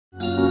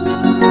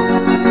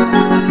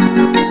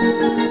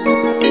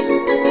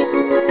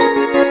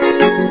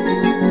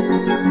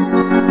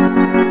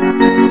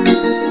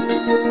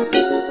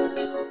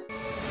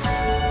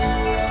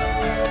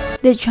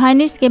The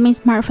Chinese gaming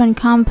smartphone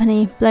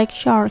company Black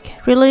Shark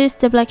released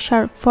the Black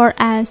Shark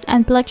 4S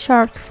and Black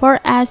Shark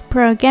 4S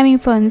Pro gaming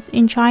phones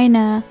in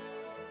China.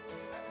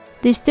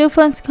 These two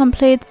phones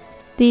complete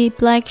the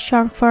Black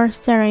Shark 4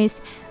 series,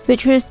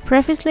 which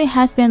previously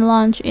has been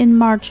launched in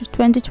March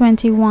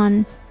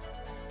 2021.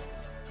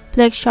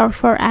 Black Shark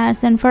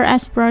 4S and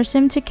 4S Pro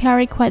seem to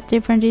carry quite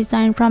different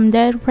design from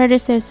their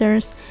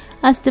predecessors,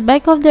 as the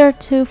back of their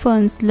two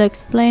phones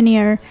looks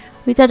plainer,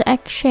 without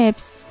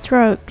egg-shaped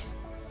strokes.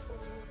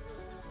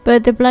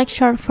 Both the Black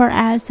Shark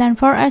 4S and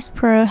 4S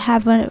Pro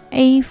have an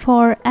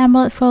A4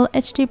 AMOLED Full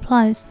HD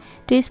Plus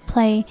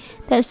display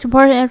that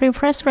supports a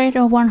refresh rate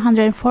of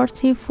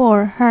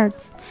 144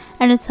 Hz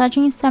and a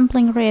touching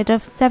sampling rate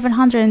of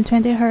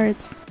 720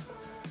 Hz.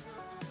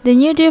 The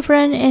new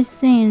difference is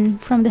seen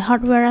from the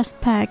hardware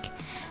aspect.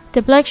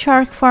 The Black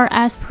Shark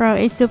 4S Pro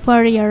is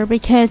superior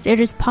because it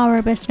is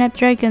powered by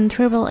Snapdragon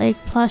 888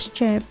 Plus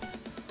chip.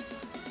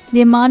 The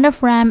amount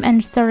of RAM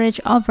and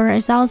storage offered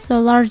is also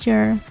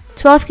larger.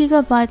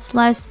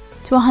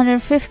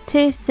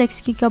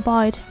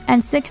 12GB/256GB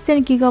and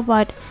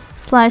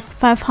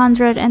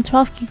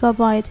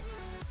 16GB/512GB.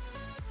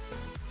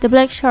 The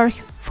Black Shark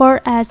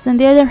 4S, on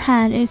the other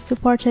hand, is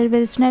supported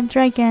with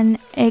Snapdragon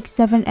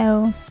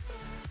 870.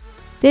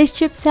 This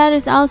chipset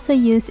is also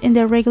used in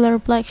the regular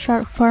Black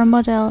Shark 4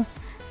 model.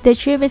 The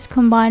chip is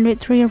combined with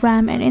 3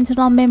 RAM and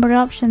internal memory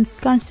options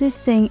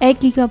consisting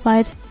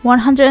 8GB,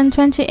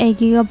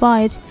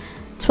 128GB,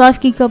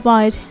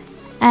 12GB,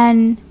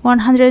 and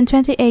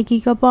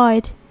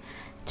 128GB,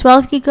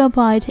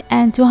 12GB,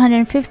 and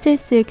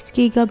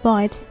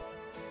 256GB.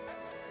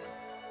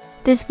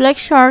 This Black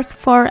Shark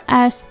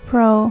 4S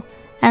Pro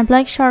and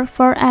Black Shark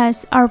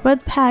 4S are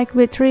both packed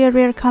with 3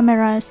 rear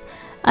cameras,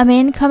 a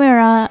main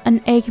camera,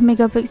 an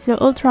 8MP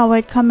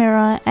ultra-wide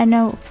camera, and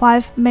a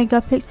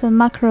 5MP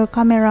macro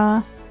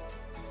camera.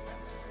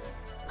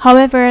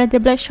 However, the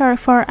Black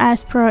Shark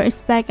 4S Pro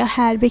is back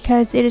ahead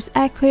because it is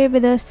equipped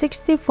with a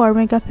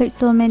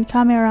 64MP main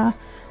camera,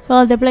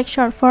 while the Black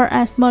Shark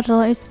 4S model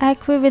is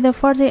equipped with a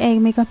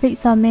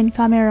 48MP main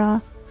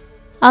camera.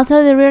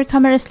 Although the rear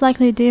camera is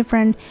slightly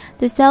different,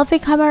 the selfie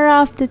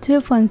camera of the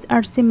two phones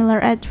are similar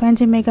at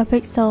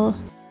 20MP.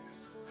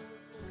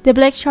 The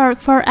Black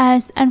Shark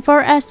 4S and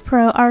 4S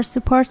Pro are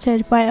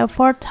supported by a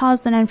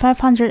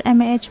 4500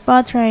 mAh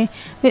battery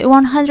with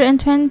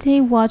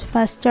 120W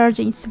fast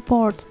charging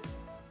support.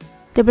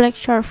 The Black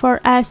Shark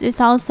 4S is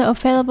also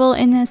available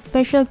in a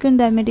special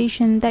Gundam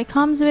edition that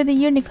comes with the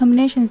unique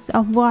combinations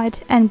of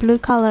white and blue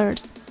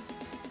colors.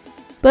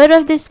 Both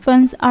of these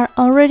phones are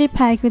already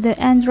packed with the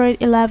Android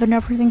 11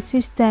 operating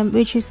system,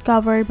 which is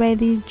covered by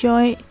the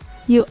Joy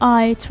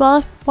UI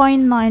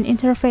 12.9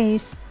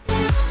 interface.